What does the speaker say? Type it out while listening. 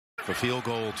The field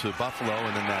goal to Buffalo,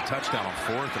 and then that touchdown on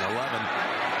 4th and 11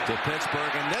 to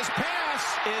Pittsburgh. And this pass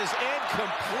is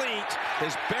incomplete.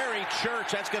 Is Barry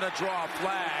Church. That's going to draw a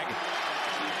flag.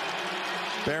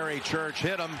 Barry Church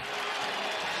hit him.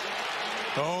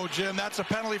 Oh, Jim, that's a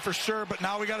penalty for sure. But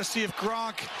now we got to see if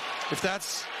Gronk, if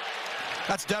that's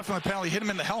definitely a penalty. Hit him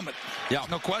in the helmet. Yeah,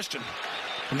 no question.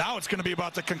 Now it's going to be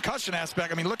about the concussion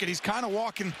aspect. I mean, look at, he's kind of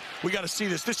walking. We got to see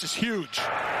this. This is huge.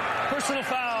 Personal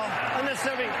foul,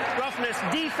 unnecessary roughness,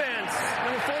 defense,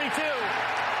 number 42.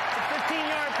 It's a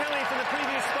 15-yard penalty from the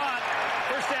previous spot.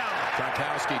 First down.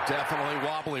 Gronkowski definitely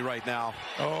wobbly right now.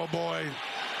 Oh, boy.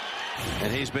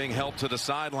 And he's being helped to the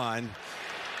sideline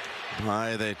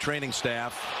by the training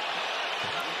staff.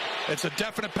 It's a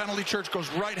definite penalty. Church goes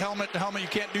right helmet to helmet. You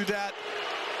can't do that.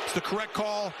 It's the correct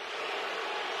call.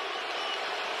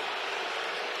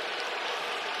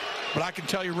 But I can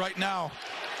tell you right now,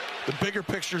 the bigger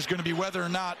picture is going to be whether or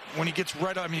not when he gets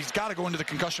right, I mean, he's got to go into the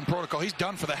concussion protocol. He's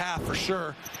done for the half for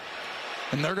sure.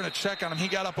 And they're going to check on him. He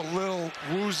got up a little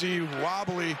woozy,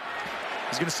 wobbly.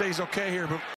 He's going to say he's okay here, but